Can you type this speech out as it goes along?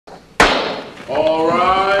All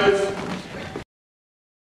rise.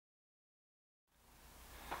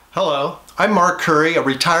 Hello, I'm Mark Curry, a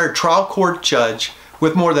retired trial court judge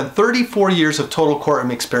with more than 34 years of total courtroom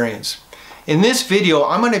experience. In this video,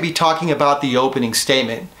 I'm going to be talking about the opening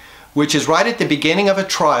statement, which is right at the beginning of a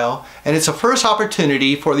trial, and it's a first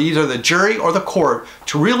opportunity for either the jury or the court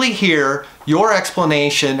to really hear your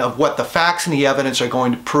explanation of what the facts and the evidence are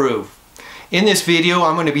going to prove. In this video,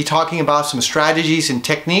 I'm going to be talking about some strategies and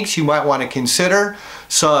techniques you might want to consider,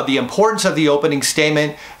 so the importance of the opening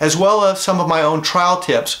statement, as well as some of my own trial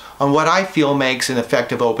tips on what I feel makes an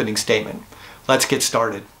effective opening statement. Let's get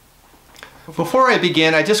started. Before I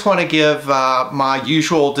begin, I just want to give my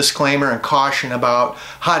usual disclaimer and caution about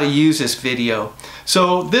how to use this video.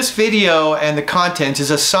 So this video and the content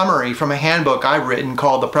is a summary from a handbook I've written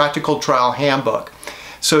called the Practical Trial Handbook.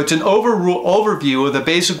 So it's an overview of the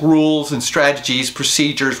basic rules and strategies,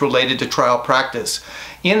 procedures related to trial practice.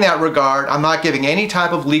 In that regard, I'm not giving any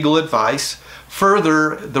type of legal advice.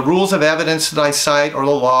 Further, the rules of evidence that I cite or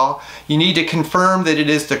the law, you need to confirm that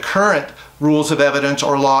it is the current rules of evidence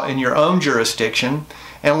or law in your own jurisdiction.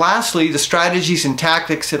 And lastly, the strategies and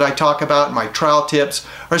tactics that I talk about in my trial tips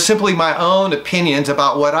are simply my own opinions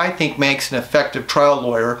about what I think makes an effective trial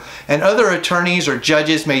lawyer, and other attorneys or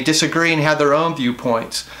judges may disagree and have their own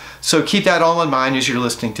viewpoints. So keep that all in mind as you're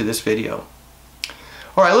listening to this video.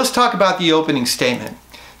 All right, let's talk about the opening statement.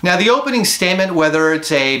 Now, the opening statement, whether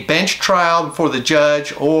it's a bench trial before the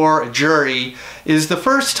judge or a jury, is the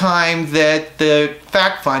first time that the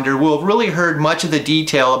fact finder will have really heard much of the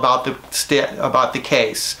detail about the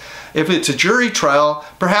case. If it's a jury trial,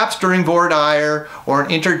 perhaps during voir dire or an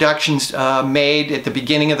introduction made at the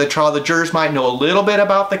beginning of the trial, the jurors might know a little bit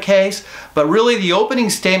about the case, but really the opening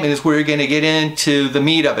statement is where you're going to get into the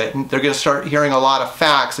meat of it, and they're going to start hearing a lot of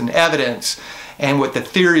facts and evidence and what the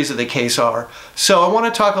theories of the case are. So I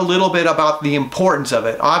want to talk a little bit about the importance of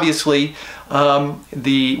it. Obviously, one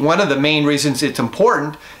of the main reasons it's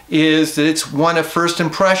important is that it's one of first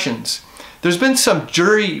impressions. There's been some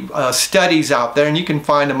jury studies out there, and you can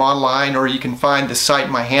find them online, or you can find the site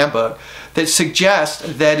in my handbook, that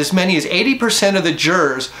suggest that as many as 80% of the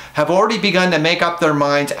jurors have already begun to make up their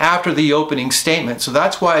minds after the opening statement. So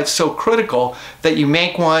that's why it's so critical that you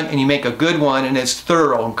make one, and you make a good one, and it's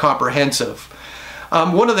thorough and comprehensive.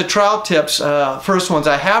 One of the trial tips, first ones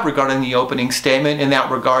I have regarding the opening statement in that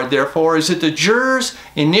regard, therefore, is that the jurors'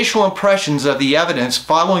 initial impressions of the evidence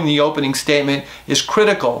following the opening statement is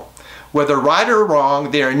critical. Whether right or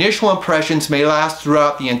wrong, their initial impressions may last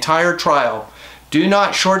throughout the entire trial. Do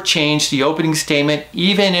not shortchange the opening statement,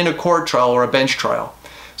 even in a court trial or a bench trial.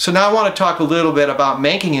 So now I want to talk a little bit about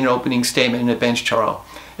making an opening statement in a bench trial.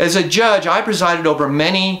 As a judge, I presided over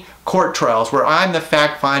many court trials where I'm the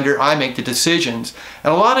fact finder, I make the decisions.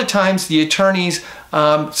 And a lot of times the attorneys,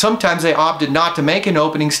 sometimes they opted not to make an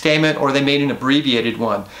opening statement, or they made an abbreviated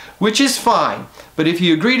one, which is fine. But if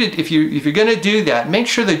you agree to, if you're going to do that, make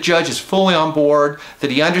sure the judge is fully on board,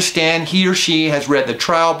 that he understands, he or she has read the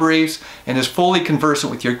trial briefs and is fully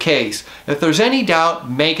conversant with your case. If there's any doubt,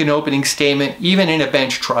 make an opening statement, even in a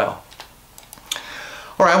bench trial.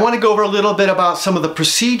 All right, I want to go over a little bit about some of the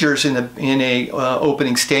procedures in a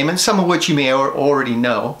opening statement, some of which you may already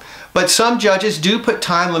know. But some judges do put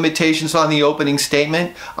time limitations on the opening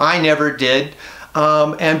statement. I never did.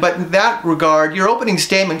 But in that regard, your opening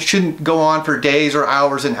statement shouldn't go on for days or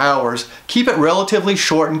hours and hours. Keep it relatively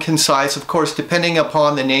short and concise, of course, depending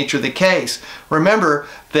upon the nature of the case. Remember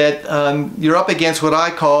that you're up against what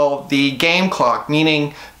I call the game clock,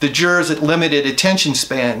 meaning the jurors at limited attention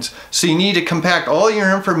spans. So you need to compact all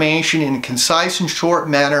your information in a concise and short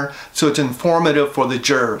manner so it's informative for the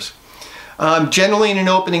jurors. Generally in an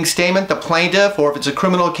opening statement, the plaintiff, or if it's a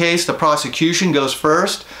criminal case, the prosecution goes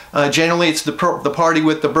first. Generally it's the party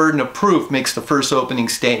with the burden of proof makes the first opening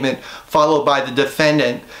statement, followed by the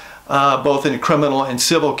defendant, both in criminal and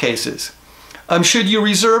civil cases. Should you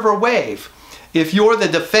reserve or waive? If you're the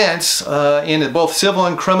defense in both civil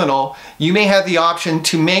and criminal, you may have the option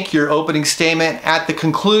to make your opening statement at the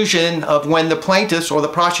conclusion of when the plaintiffs or the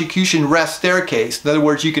prosecution rests their case. In other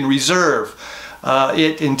words, you can reserve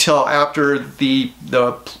it until after the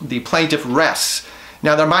plaintiff rests.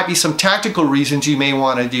 Now, there might be some tactical reasons you may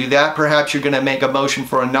want to do that. Perhaps you're going to make a motion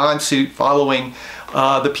for a non-suit following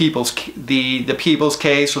the people's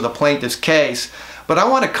case or the plaintiff's case. But I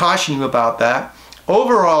want to caution you about that.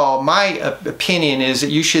 Overall, my opinion is that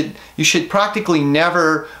you should practically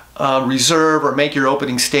never reserve or make your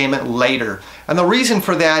opening statement later. And the reason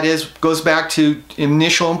for that goes back to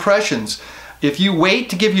initial impressions. If you wait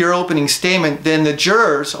to give your opening statement, then the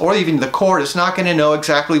jurors or even the court is not going to know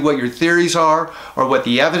exactly what your theories are or what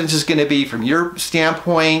the evidence is going to be from your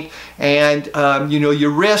standpoint. And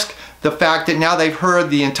you risk the fact that now they've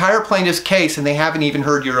heard the entire plaintiff's case and they haven't even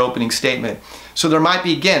heard your opening statement. So there might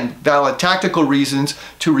be, again, valid tactical reasons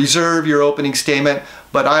to reserve your opening statement,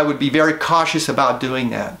 but I would be very cautious about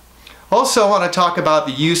doing that. Also, I want to talk about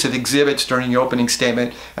the use of exhibits during your opening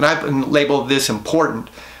statement, and I've labeled this important.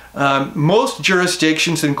 Most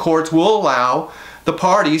jurisdictions and courts will allow the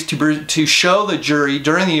parties to show the jury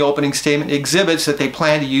during the opening statement exhibits that they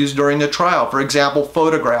plan to use during the trial. For example,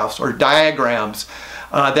 photographs or diagrams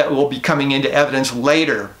that will be coming into evidence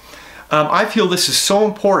later. I feel this is so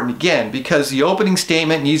important, again, because the opening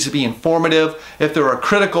statement needs to be informative. If there are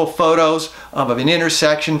critical photos of an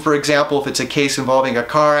intersection, for example, if it's a case involving a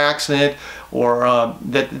car accident, or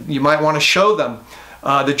that you might want to show them,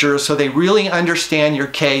 the jurors, so they really understand your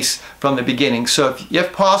case from the beginning. So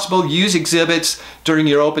if possible, use exhibits during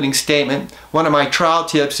your opening statement. One of my trial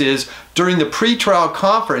tips is, during the pretrial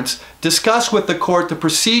conference, discuss with the court the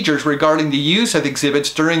procedures regarding the use of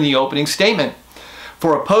exhibits during the opening statement.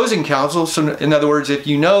 For opposing counsel, so in other words, if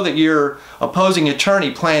you know that your opposing attorney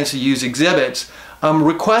plans to use exhibits,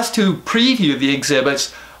 request to preview the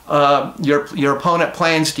exhibits your opponent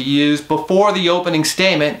plans to use before the opening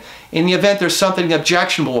statement in the event there's something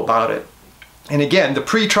objectionable about it. And again, the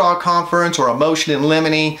pretrial conference or a motion in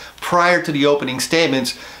limine prior to the opening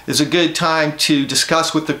statements is a good time to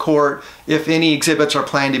discuss with the court if any exhibits are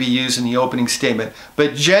planned to be used in the opening statement.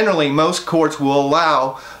 But generally, most courts will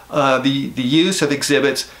allow the use of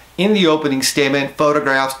exhibits in the opening statement,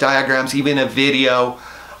 photographs, diagrams, even a video,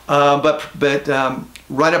 but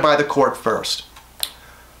run it by the court first.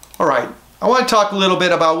 All right, I want to talk a little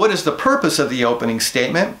bit about what is the purpose of the opening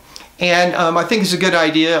statement. And I think it's a good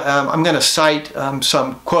idea. I'm going to cite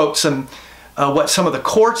some quotes, what some of the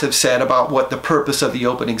courts have said about what the purpose of the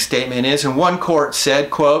opening statement is. And one court said,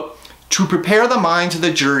 quote, "To prepare the minds of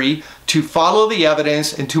the jury to follow the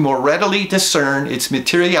evidence and to more readily discern its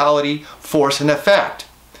materiality, force, and effect."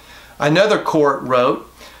 Another court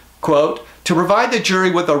wrote, quote, "To provide the jury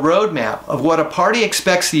with a roadmap of what a party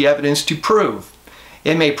expects the evidence to prove.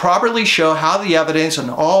 It may properly show how the evidence and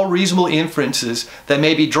all reasonable inferences that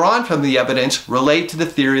may be drawn from the evidence relate to the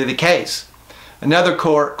theory of the case." Another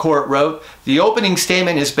court wrote, "The opening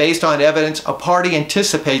statement is based on evidence a party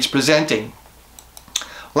anticipates presenting."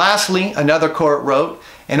 Lastly, another court wrote,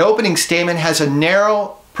 "An opening statement has a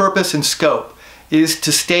narrow purpose and scope. It is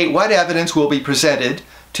to state what evidence will be presented,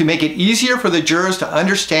 to make it easier for the jurors to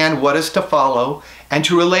understand what is to follow, and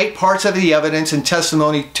to relate parts of the evidence and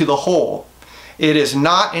testimony to the whole. It is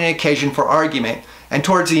not an occasion for argument." And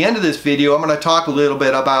towards the end of this video, I'm going to talk a little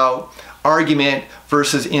bit about argument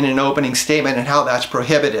versus in an opening statement and how that's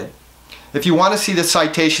prohibited. If you want to see the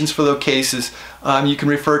citations for those cases, you can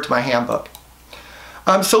refer to my handbook.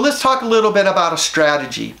 So let's talk a little bit about a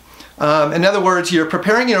strategy. In other words, you're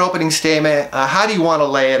preparing your opening statement. How do you want to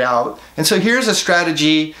lay it out? And so here's a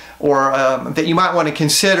strategy that you might want to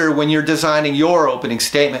consider when you're designing your opening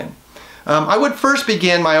statement. I would first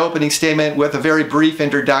begin my opening statement with a very brief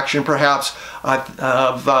introduction, perhaps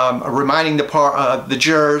of reminding the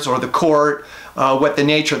jurors or the court what the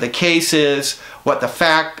nature of the case is, what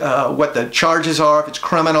the charges are if it's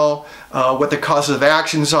criminal, what the causes of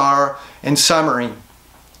actions are, and summary.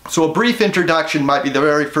 So a brief introduction might be the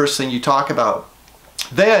very first thing you talk about.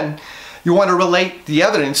 Then you want to relate the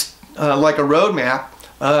evidence like a roadmap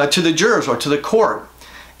to the jurors or to the court.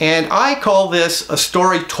 And I call this a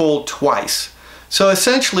story told twice. So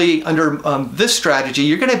essentially, under this strategy,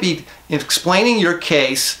 you're going to be explaining your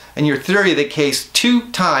case and your theory of the case 2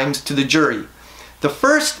 times to the jury. The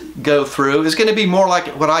first go through is going to be more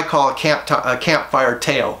like what I call a campfire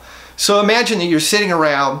tale. So imagine that you're sitting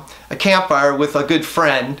around a campfire with a good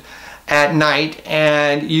friend at night,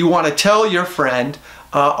 and you want to tell your friend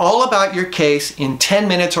all about your case in 10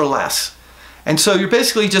 minutes or less. And so you're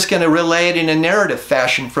basically just going to relay it in a narrative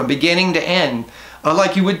fashion from beginning to end,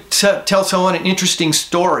 like you would tell someone an interesting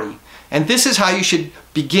story. And this is how you should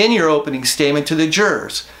begin your opening statement to the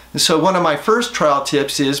jurors. And so one of my first trial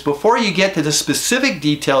tips is, before you get to the specific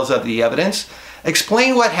details of the evidence,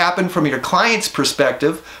 explain what happened from your client's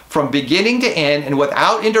perspective from beginning to end and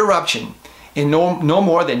without interruption in no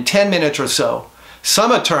more than 10 minutes or so.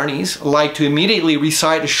 Some attorneys like to immediately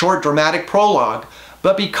recite a short dramatic prologue,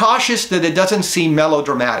 but be cautious that it doesn't seem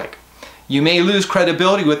melodramatic. You may lose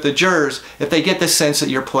credibility with the jurors if they get the sense that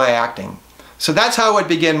you're play acting. So that's how I would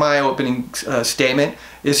begin my opening statement,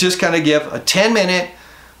 is just kind of give a 10-minute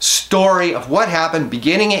story of what happened,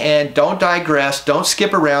 beginning and end. Don't digress, don't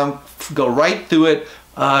skip around, go right through it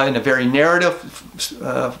in a very narrative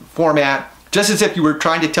format, just as if you were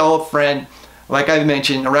trying to tell a friend, like I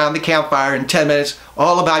mentioned, around the campfire in 10 minutes,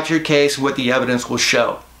 all about your case and what the evidence will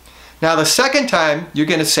show. Now the second time, you're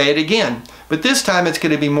going to say it again, but this time it's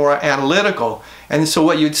going to be more analytical. And so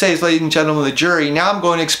what you'd say is, ladies and gentlemen of the jury, now I'm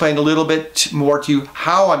going to explain a little bit more to you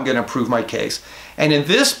how I'm going to prove my case. And in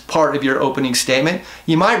this part of your opening statement,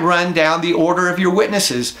 you might run down the order of your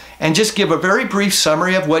witnesses and just give a very brief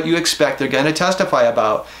summary of what you expect they're going to testify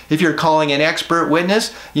about. If you're calling an expert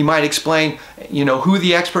witness, you might explain, who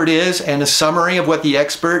the expert is and a summary of what the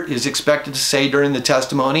expert is expected to say during the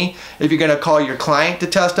testimony. If you're going to call your client to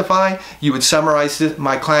testify, you would summarize it.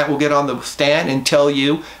 My client will get on the stand and tell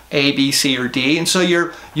you A, B, C, or D. And so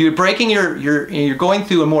you're breaking you're going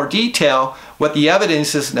through in more detail what the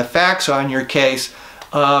evidence is and the facts are in your case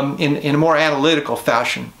in a more analytical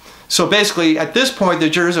fashion. So basically, at this point, the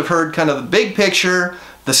jurors have heard kind of the big picture,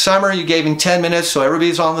 the summary you gave in 10 minutes, so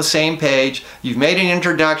everybody's on the same page. You've made an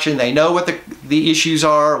introduction. They know what the issues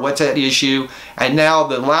are, what's at issue, and now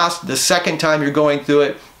the second time you're going through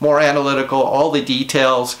it, more analytical, all the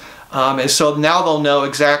details, and so now they'll know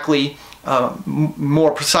exactly,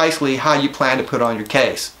 more precisely, how you plan to put on your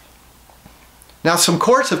case. Now, some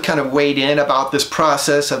courts have kind of weighed in about this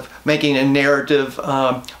process of making a narrative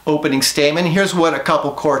opening statement. Here's what a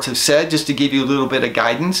couple courts have said, just to give you a little bit of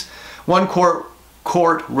guidance. One court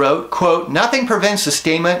wrote, quote, "Nothing prevents a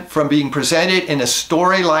statement from being presented in a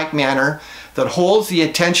story-like manner that holds the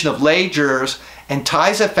attention of lay jurors and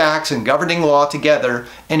ties the facts and governing law together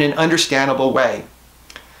in an understandable way."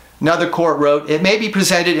 Another court wrote, "It may be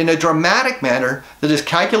presented in a dramatic manner that is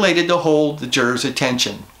calculated to hold the jurors'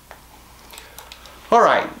 attention." All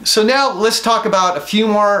right, so now let's talk about a few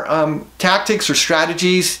more tactics or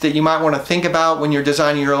strategies that you might want to think about when you're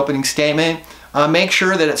designing your opening statement. Make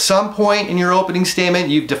sure that at some point in your opening statement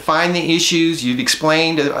you've defined the issues, you've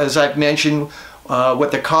explained, as I've mentioned,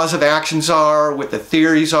 what the cause of actions are, what the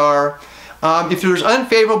theories are. If there's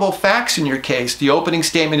unfavorable facts in your case, the opening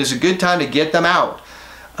statement is a good time to get them out.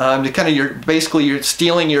 Basically you're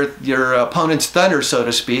stealing your opponent's thunder, so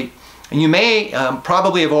to speak. And you may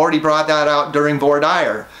probably have already brought that out during voir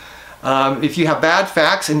dire. If you have bad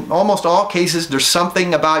facts, in almost all cases, there's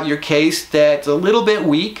something about your case that's a little bit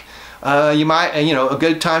weak. You might, a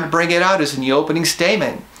good time to bring it out is in the opening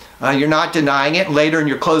statement. You're not denying it. Later in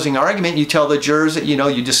your closing argument, you tell the jurors that,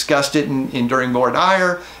 you discussed it during voir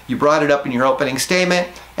dire, you brought it up in your opening statement,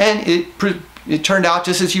 and it turned out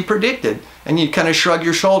just as you predicted. And you kind of shrug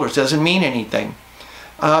your shoulders, doesn't mean anything.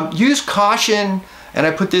 Use caution. And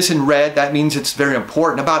I put this in red, that means it's very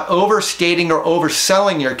important, about overstating or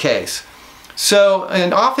overselling your case. So,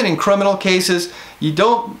 and often in criminal cases, you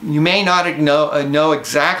may not know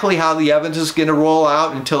exactly how the evidence is going to roll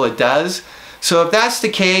out until it does. So if that's the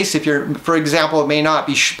case, for example, it may not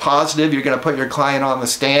be positive, you're going to put your client on the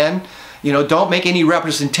stand, don't make any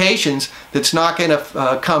representations that's not going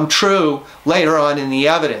to come true later on in the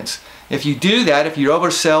evidence. If you do that, if you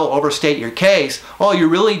overstate your case, all you're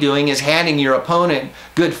really doing is handing your opponent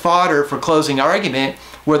good fodder for closing argument,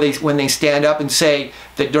 when they stand up and say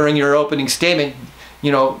that during your opening statement,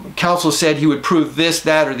 counsel said he would prove this,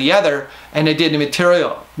 that, or the other, and it didn't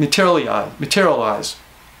materialize.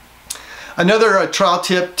 Another trial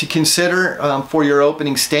tip to consider for your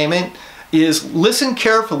opening statement is listen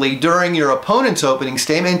carefully during your opponent's opening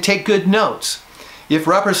statement and take good notes. If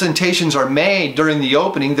representations are made during the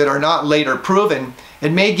opening that are not later proven,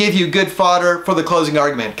 it may give you good fodder for the closing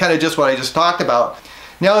argument, kind of just what I just talked about.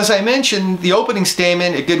 Now, as I mentioned, the opening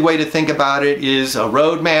statement, a good way to think about it is a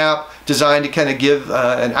roadmap designed to kind of give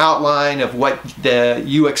an outline of what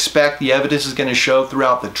you expect the evidence is going to show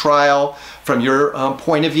throughout the trial from your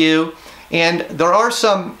point of view. And there are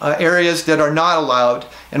some areas that are not allowed,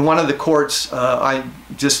 and one of the courts I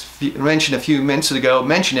just mentioned a few minutes ago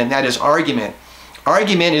and that is argument.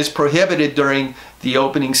 Argument is prohibited during the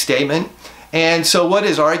opening statement. And so what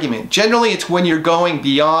is argument? Generally, it's when you're going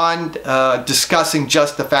beyond discussing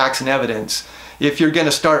just the facts and evidence. If you're going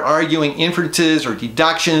to start arguing inferences or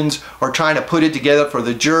deductions or trying to put it together for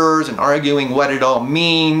the jurors and arguing what it all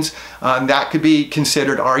means, that could be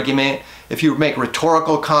considered argument. If you make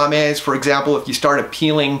rhetorical comments, for example, if you start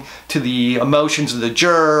appealing to the emotions of the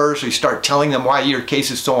jurors, or you start telling them why your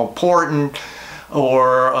case is so important,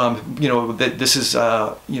 or that this is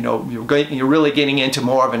you're really getting into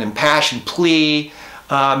more of an impassioned plea,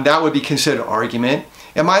 that would be considered argument.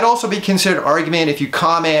 It might also be considered argument if you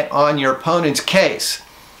comment on your opponent's case.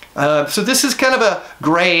 So this is kind of a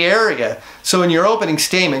gray area. So in your opening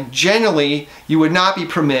statement, generally you would not be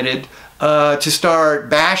permitted to start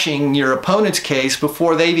bashing your opponent's case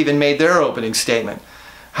before they've even made their opening statement.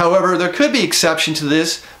 However, there could be exception to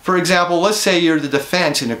this. For example, let's say you're the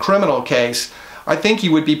defense in a criminal case. I think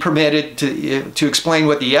you would be permitted to explain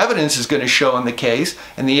what the evidence is going to show in the case,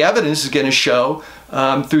 and the evidence is going to show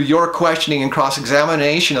through your questioning and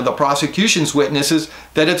cross-examination of the prosecution's witnesses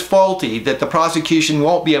that it's faulty, that the prosecution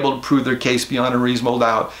won't be able to prove their case beyond a reasonable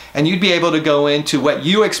doubt. And you'd be able to go into what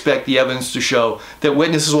you expect the evidence to show, that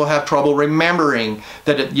witnesses will have trouble remembering,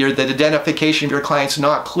 that the identification of your client's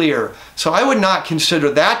not clear. So I would not consider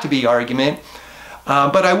that to be argument.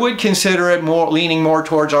 But I would consider it leaning more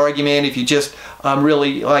towards argument if you just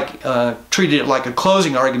really treated it like a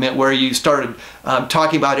closing argument, where you started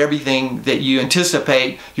talking about everything that you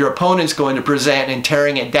anticipate your opponent's going to present and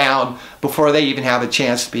tearing it down before they even have a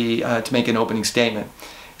chance to make an opening statement.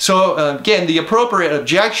 So again, the appropriate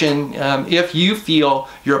objection, if you feel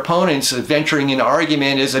your opponent's venturing into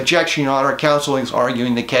argument, is objection, Your Honor, counsel is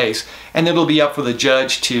arguing the case, and it'll be up for the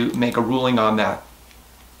judge to make a ruling on that.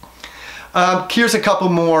 Here's a couple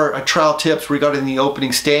more trial tips regarding the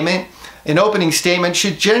opening statement. An opening statement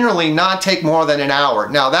should generally not take more than an hour.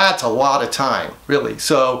 Now that's a lot of time, really.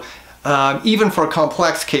 So even for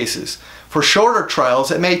complex cases. For shorter trials,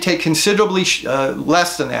 it may take considerably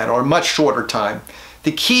less than that, or much shorter time.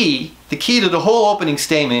 The key to the whole opening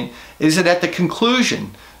statement is that at the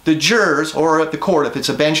conclusion, the jurors, or at the court if it's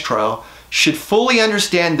a bench trial, should fully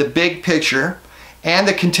understand the big picture and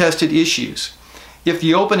the contested issues. If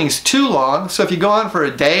the opening's too long, so if you go on for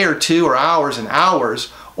a day or two or hours and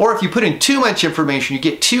hours, or if you put in too much information, you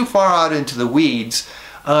get too far out into the weeds,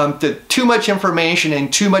 too much information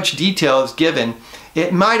and too much detail is given,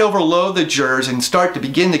 it might overload the jurors and start to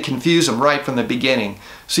begin to confuse them right from the beginning.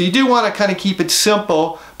 So you do want to kind of keep it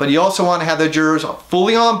simple, but you also want to have the jurors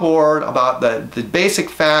fully on board about the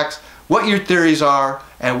basic facts, what your theories are,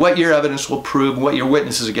 and what your evidence will prove, and what your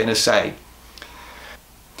witnesses are going to say.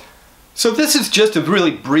 So this is just a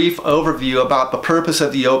really brief overview about the purpose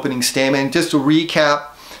of the opening statement. Just to recap,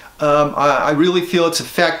 I really feel it's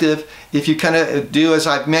effective if you kind of do as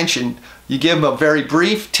I've mentioned. You give them a very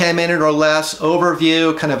brief 10-minute or less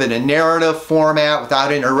overview, kind of in a narrative format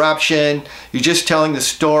without interruption. You're just telling the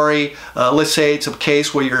story. Let's say it's a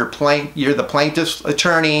case where you're the plaintiff's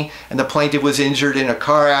attorney and the plaintiff was injured in a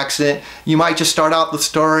car accident. You might just start out the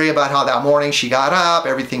story about how that morning she got up,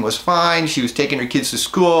 everything was fine, she was taking her kids to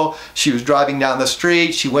school, she was driving down the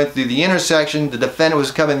street, she went through the intersection, the defendant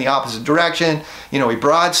was coming the opposite direction, he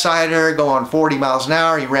broadsided her, going 40 miles an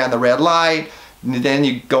hour, he ran the red light. And then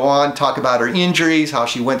you go on, talk about her injuries, how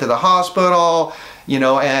she went to the hospital,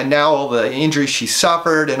 and now all the injuries she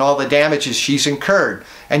suffered and all the damages she's incurred.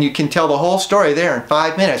 And you can tell the whole story there in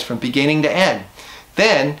 5 minutes from beginning to end.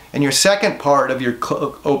 Then, in your second part of your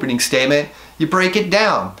opening statement, you break it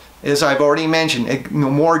down. As I've already mentioned,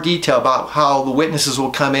 more detail about how the witnesses will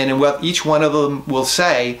come in and what each one of them will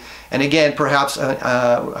say, and again, perhaps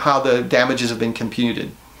how the damages have been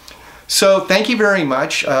computed. So thank you very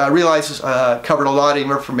much. I realize covered a lot of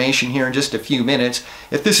information here in just a few minutes.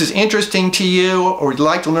 If this is interesting to you or you'd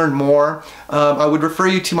like to learn more, I would refer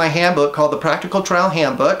you to my handbook called the Practical Trial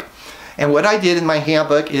Handbook. And what I did in my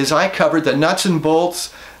handbook is I covered the nuts and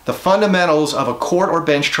bolts, the fundamentals of a court or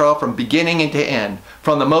bench trial from beginning to end,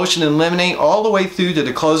 from the motion in limine all the way through to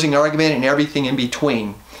the closing argument and everything in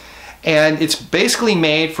between. And it's basically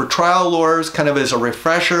made for trial lawyers, kind of as a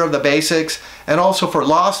refresher of the basics, and also for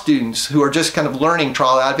law students who are just kind of learning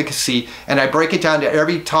trial advocacy. And I break it down to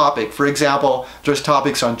every topic. For example, there's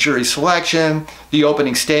topics on jury selection, the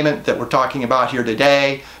opening statement that we're talking about here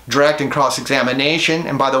today, direct and cross-examination,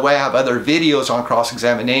 and by the way, I have other videos on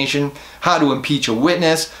cross-examination, how to impeach a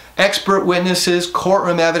witness, expert witnesses,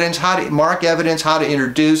 courtroom evidence, how to mark evidence, how to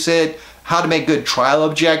introduce it, how to make good trial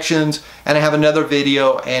objections, and I have another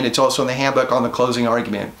video, and it's also in the handbook, on the closing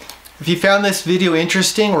argument. If you found this video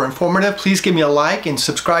interesting or informative, please give me a like and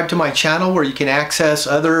subscribe to my channel, where you can access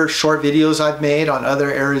other short videos I've made on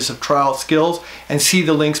other areas of trial skills and see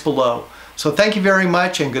the links below. So thank you very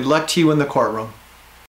much, and good luck to you in the courtroom.